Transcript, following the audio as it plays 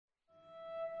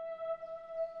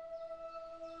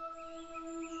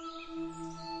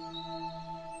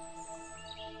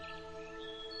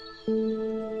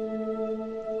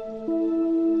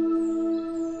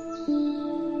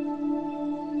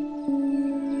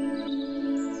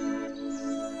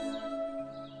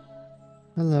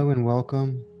Hello and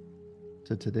welcome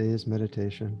to today's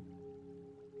meditation.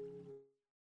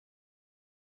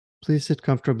 Please sit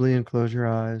comfortably and close your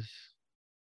eyes,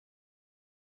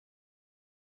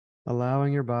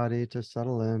 allowing your body to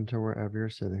settle into wherever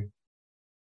you're sitting.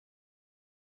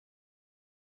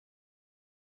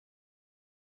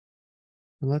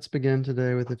 And let's begin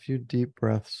today with a few deep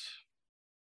breaths.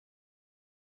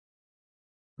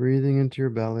 Breathing into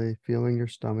your belly, feeling your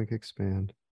stomach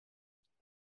expand.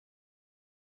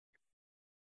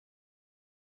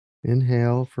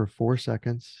 Inhale for 4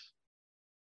 seconds.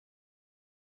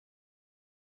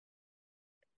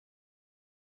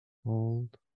 Hold.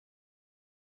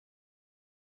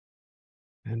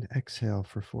 And exhale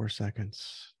for 4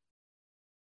 seconds.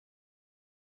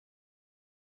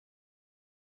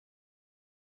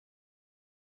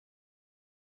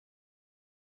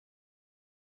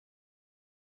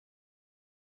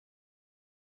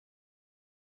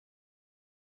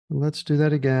 Let's do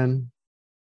that again.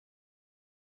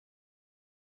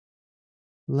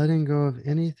 Letting go of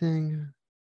anything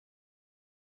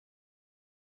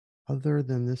other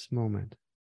than this moment.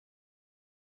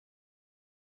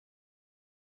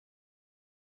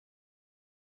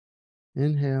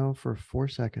 Inhale for 4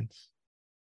 seconds.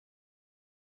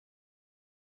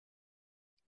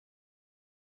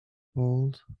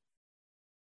 Hold.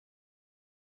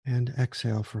 And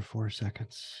exhale for 4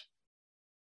 seconds.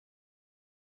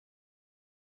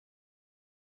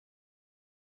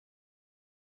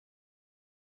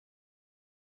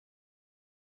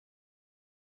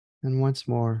 And once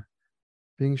more,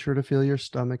 being sure to feel your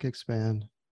stomach expand.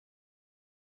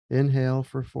 Inhale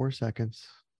for 4 seconds.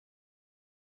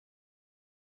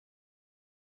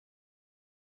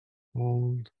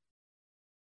 Hold.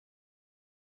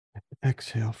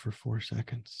 Exhale for 4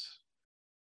 seconds.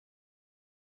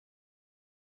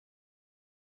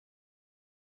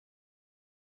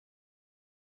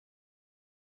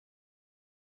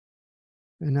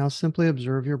 And now simply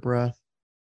observe your breath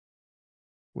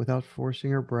without forcing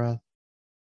your breath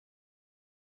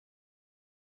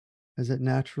as it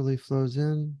naturally flows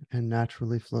in and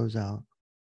naturally flows out.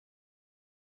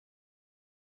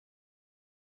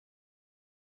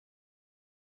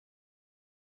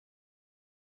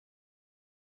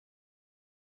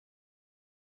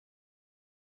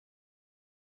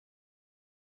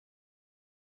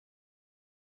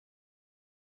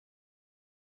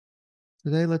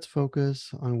 Today, let's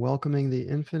focus on welcoming the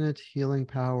infinite healing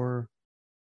power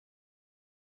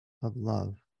of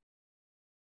love.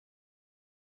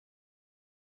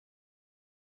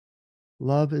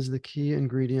 Love is the key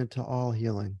ingredient to all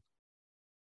healing.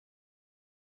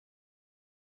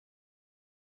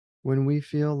 When we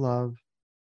feel love,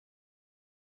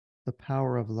 the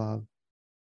power of love,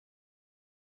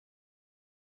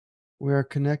 we are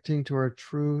connecting to our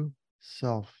true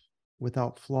self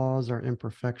without flaws or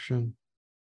imperfection,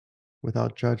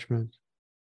 without judgment,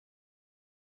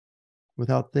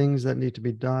 without things that need to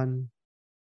be done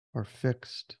or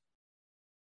fixed,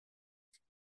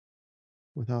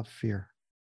 without fear.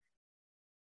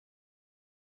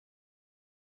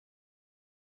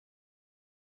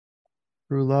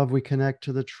 Through love, we connect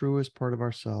to the truest part of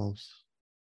ourselves,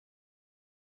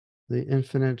 the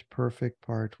infinite, perfect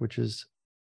part, which is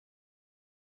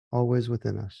always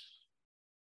within us.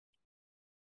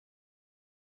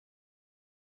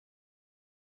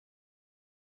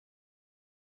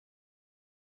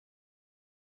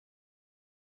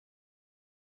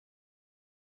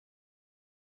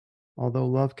 Although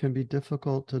love can be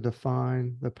difficult to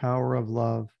define, the power of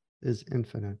love is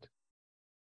infinite.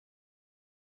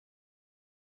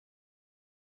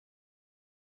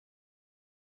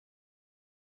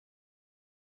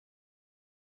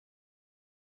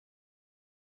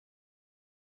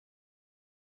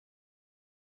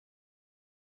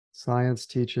 Science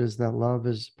teaches that love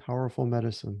is powerful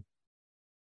medicine.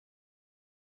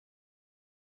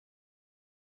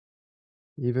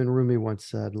 Even Rumi once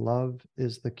said, "Love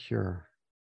is the cure."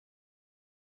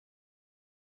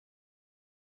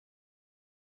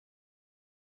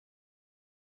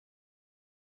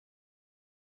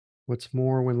 What's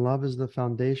more, when love is the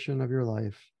foundation of your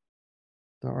life,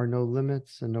 there are no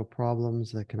limits and no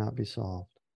problems that cannot be solved.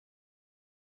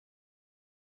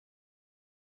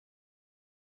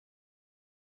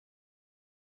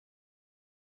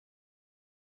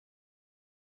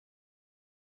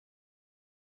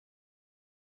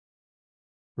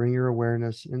 Bring your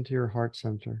awareness into your heart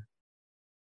center.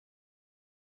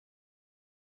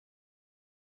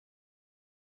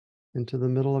 Into the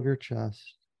middle of your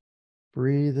chest.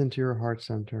 Breathe into your heart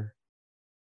center.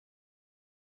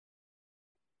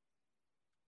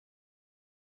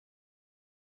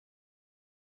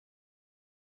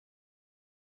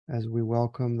 as we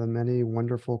welcome the many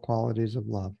wonderful qualities of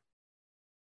love.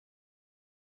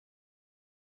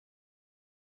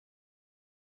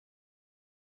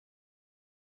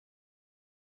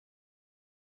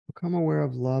 Become aware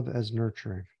of love as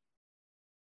nurturing.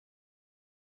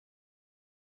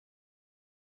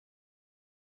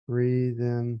 Breathe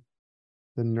in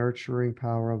the nurturing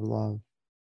power of love.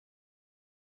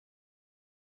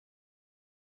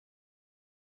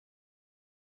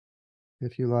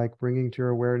 If you like, bringing to your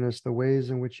awareness the ways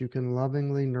in which you can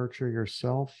lovingly nurture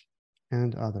yourself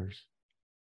and others.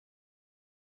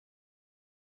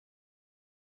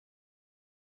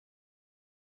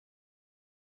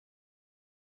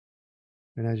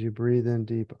 And as you breathe in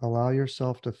deep, allow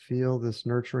yourself to feel this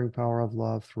nurturing power of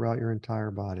love throughout your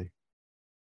entire body.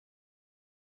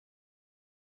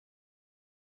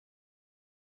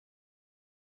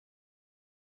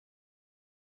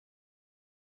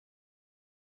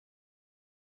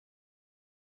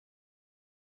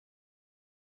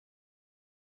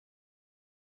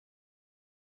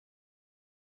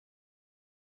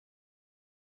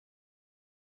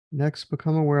 Next,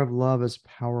 become aware of love as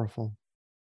powerful.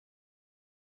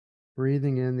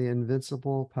 Breathing in the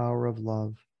invincible power of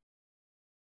love.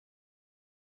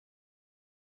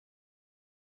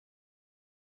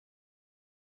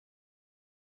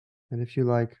 And if you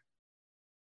like,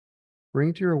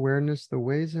 bring to your awareness the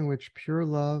ways in which pure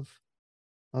love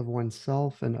of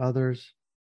oneself and others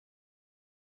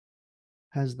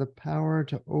has the power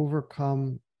to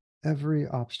overcome every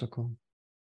obstacle,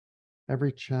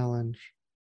 every challenge,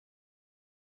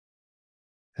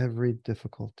 every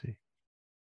difficulty.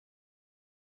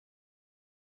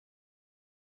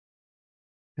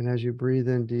 And as you breathe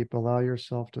in deep, allow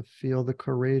yourself to feel the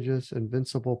courageous,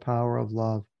 invincible power of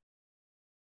love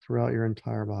throughout your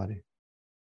entire body.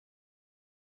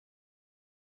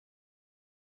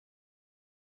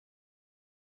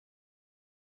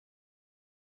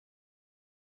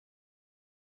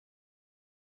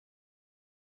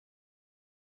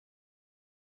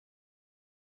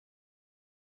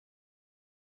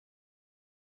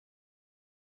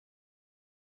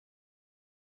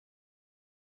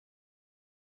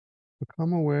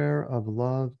 Become aware of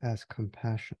love as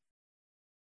compassion.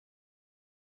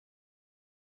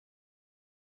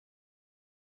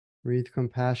 Breathe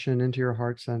compassion into your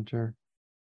heart center.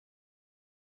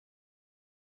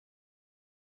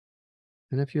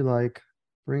 And if you like,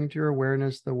 bring to your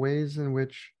awareness the ways in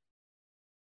which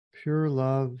pure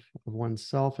love of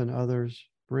oneself and others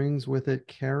brings with it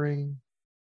caring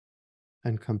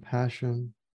and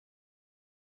compassion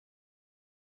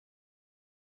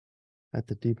at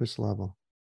the deepest level.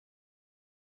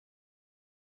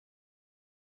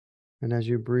 And as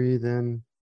you breathe in,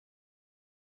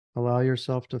 allow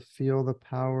yourself to feel the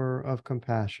power of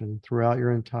compassion throughout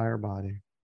your entire body.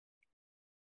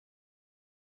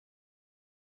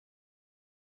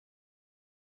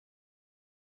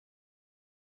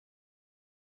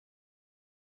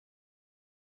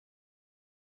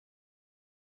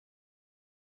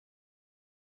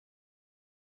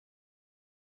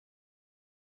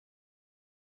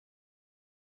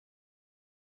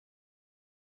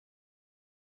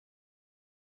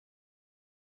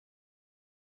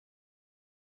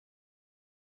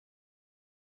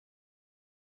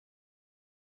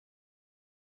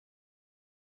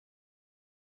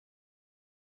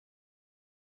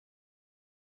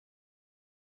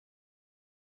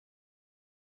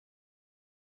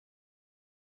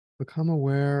 Become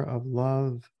aware of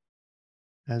love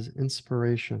as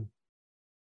inspiration.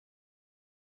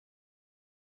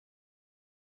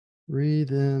 Breathe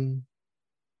in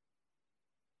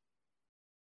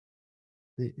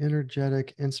the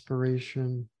energetic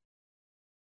inspiration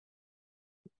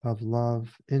of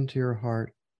love into your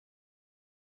heart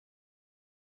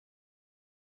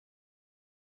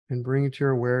and bring to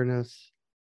your awareness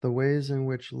the ways in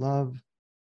which love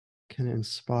can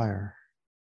inspire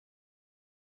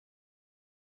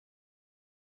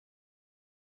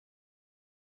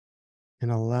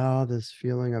and allow this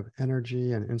feeling of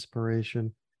energy and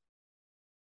inspiration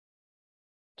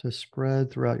to spread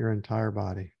throughout your entire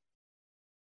body.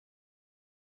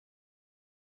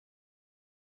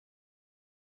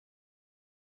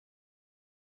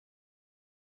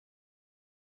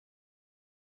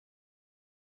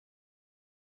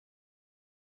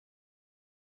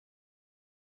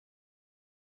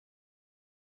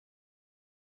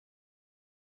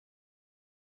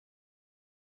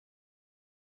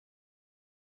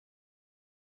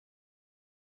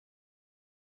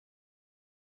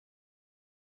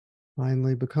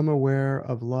 Finally, become aware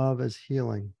of love as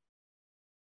healing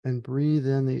and breathe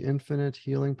in the infinite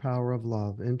healing power of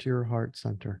love into your heart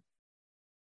center.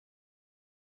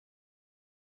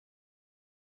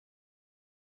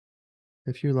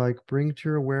 If you like, bring to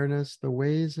your awareness the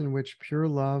ways in which pure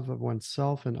love of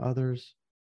oneself and others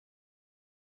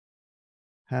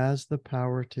has the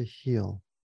power to heal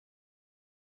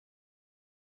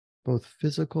both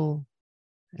physical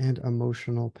and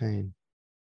emotional pain.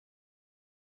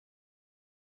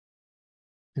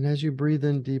 And as you breathe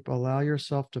in deep, allow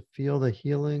yourself to feel the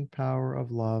healing power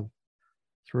of love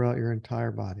throughout your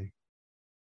entire body.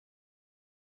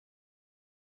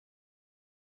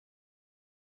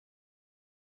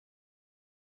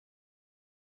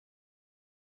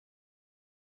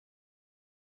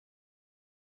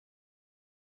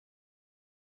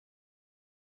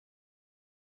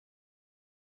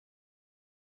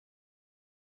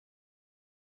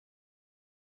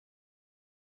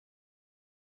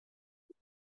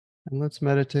 And let's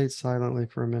meditate silently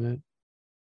for a minute,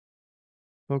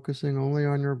 focusing only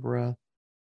on your breath.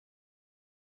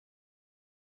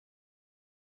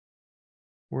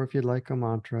 Or if you'd like a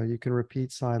mantra, you can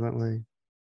repeat silently.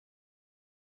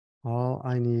 All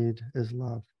I need is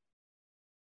love.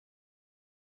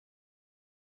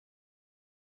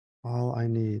 All I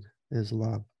need is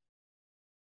love.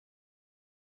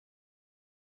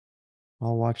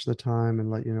 I'll watch the time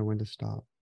and let you know when to stop.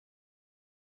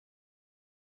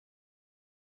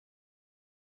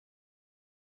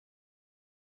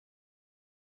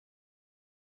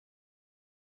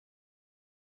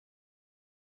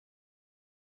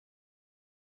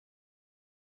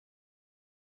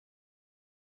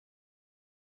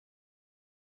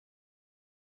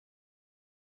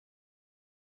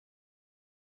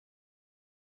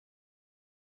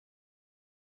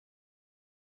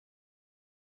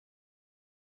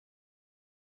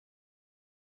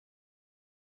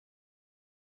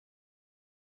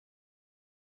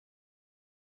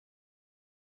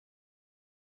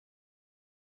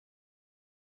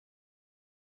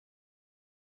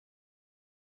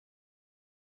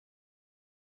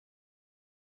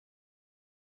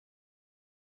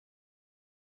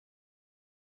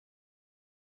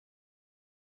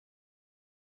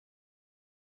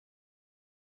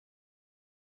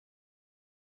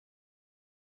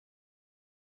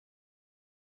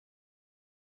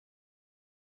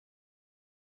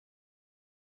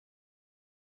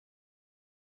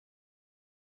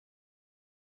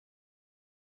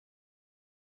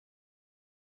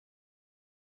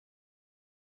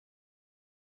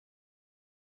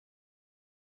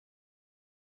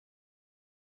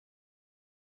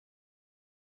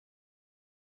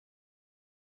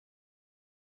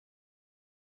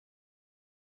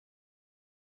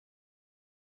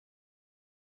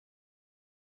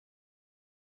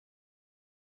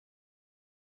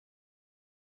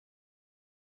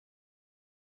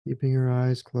 Keeping your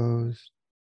eyes closed,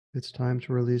 it's time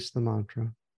to release the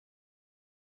mantra.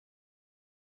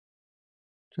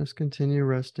 Just continue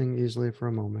resting easily for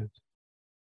a moment.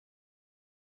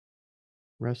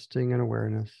 Resting in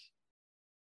awareness.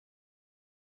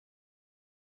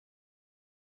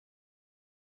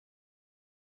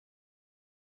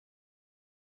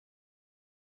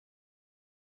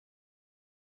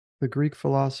 The Greek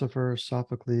philosopher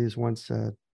Sophocles once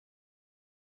said,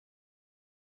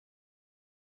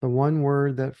 "The one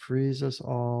word that frees us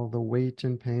all the weight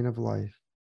and pain of life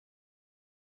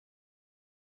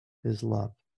is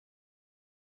love."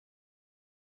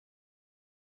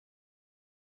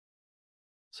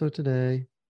 So today,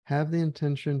 have the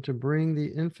intention to bring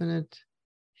the infinite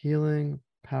healing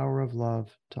power of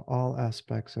love to all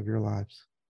aspects of your lives.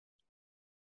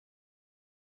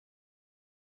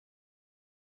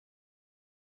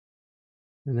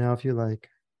 And now, if you like,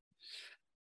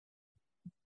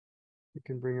 you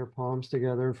can bring your palms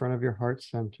together in front of your heart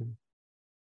center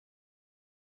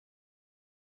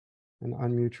and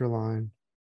unmute your line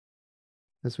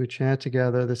as we chant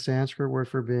together the Sanskrit word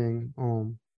for being,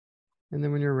 Om. And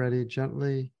then when you're ready,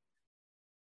 gently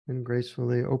and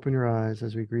gracefully open your eyes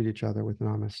as we greet each other with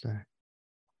Namaste.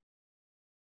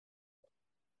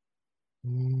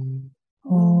 Om.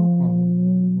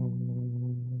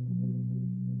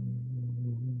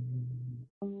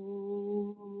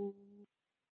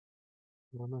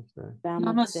 Namaste.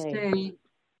 Namaste.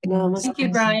 Namaste. Thank you,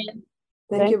 Brian.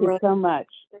 Thank you, Brian. so much.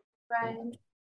 Brian.